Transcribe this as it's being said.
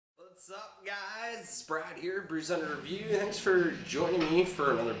What's up, guys? It's Brad here, Brews Under Review. Thanks for joining me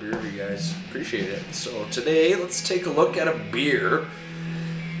for another beer review, guys. Appreciate it. So today, let's take a look at a beer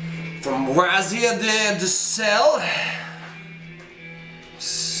from Ciel Du Ciel.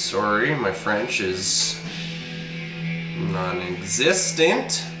 Sorry, my French is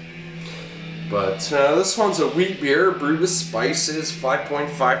non-existent. But this one's a wheat beer, brewed with spices,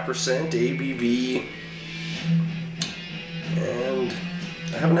 5.5% ABV. And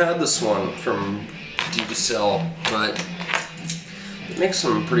I haven't had this one from Dieu Du Ciel, but it makes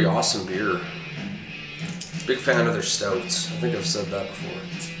some pretty awesome beer. Big fan of their stouts. I think I've said that before.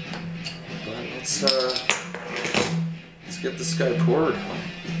 But let's get this guy poured.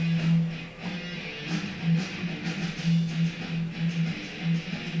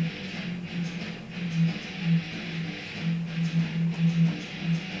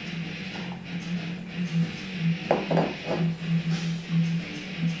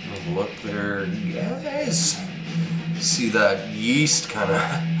 Look there, guys. See that yeast kind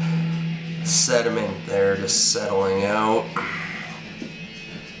of sediment there just settling out.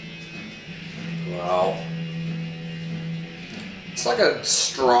 Wow. It's like a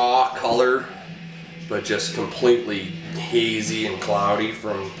straw color, but just completely hazy and cloudy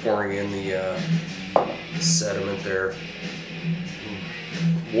from pouring in the sediment there.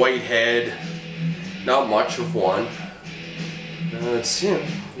 White head, not much of one. It's, you know,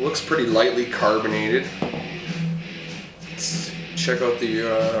 looks pretty lightly carbonated. Let's check out the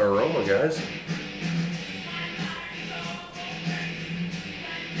aroma, guys.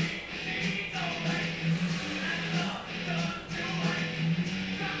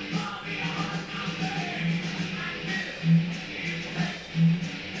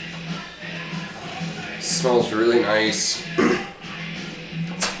 Smells really nice.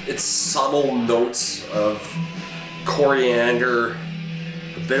 It's subtle notes of coriander,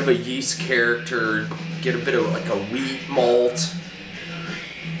 a bit of a yeast character, get a bit of like a wheat malt.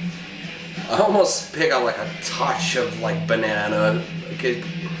 I almost pick up like a touch of like banana. Like it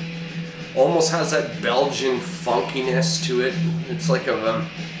almost has that Belgian funkiness to it. It's like a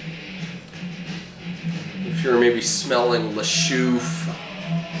if you're maybe smelling Le Chouffe,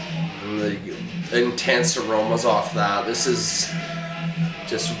 the intense aromas off that. This is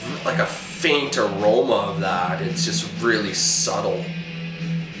just like a faint aroma of that. It's just really subtle.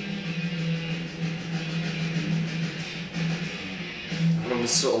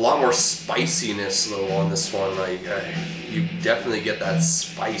 It's a lot more spiciness though on this one. Like you definitely get that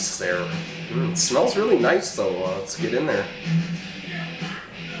spice there. It smells really nice though. Let's get in there.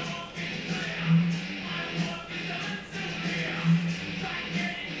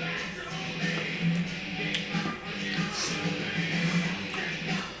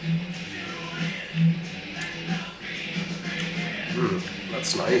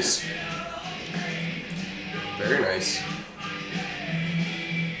 That's nice. Very nice.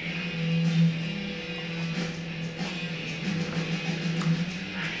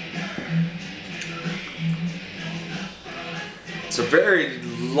 It's a very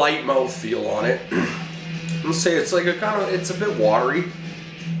light mouthfeel on it. I'm gonna say it's like a kind of, it's a bit watery.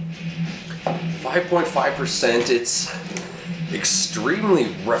 5.5%. It's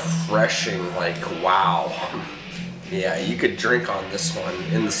extremely refreshing. Like, wow. Yeah, you could drink on this one.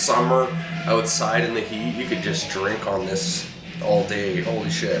 In the summer, outside in the heat, you could just drink on this all day. Holy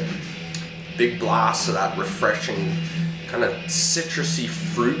shit. Big blast of that refreshing kind of citrusy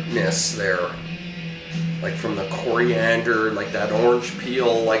fruitness there. Like from the coriander, like that orange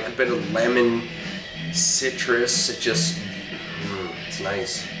peel, like a bit of lemon, citrus. It just, it's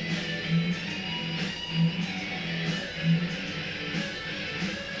nice.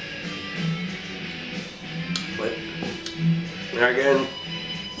 But again,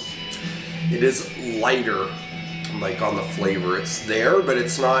 it is lighter, like on the flavor. It's there, but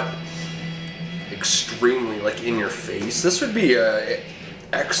it's not extremely like in your face. This would be a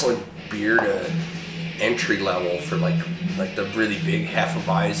excellent beer to entry level for like the really big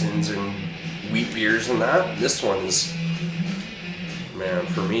Hefeweizens and wheat beers and that. This one's, man,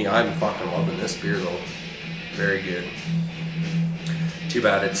 for me, I'm fucking loving this beer though. Very good. Too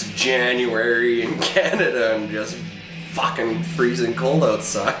bad it's January in Canada and just fucking freezing cold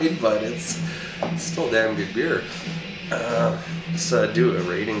outside, but it's still damn good beer. Let's do a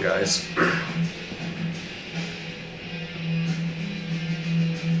rating, guys.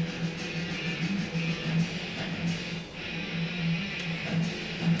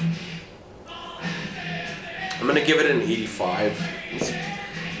 I'm gonna give it an 85. It's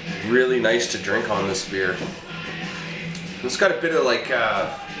really nice to drink on this beer. It's got a bit of like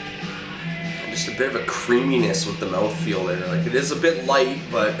just a bit of a creaminess with the mouthfeel there. Like, it is a bit light,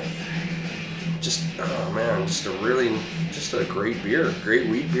 but just, oh man, just a great beer, great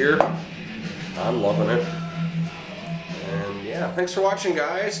wheat beer. I'm loving it. And yeah, thanks for watching,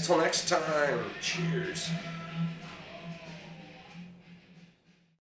 guys. Till next time, cheers.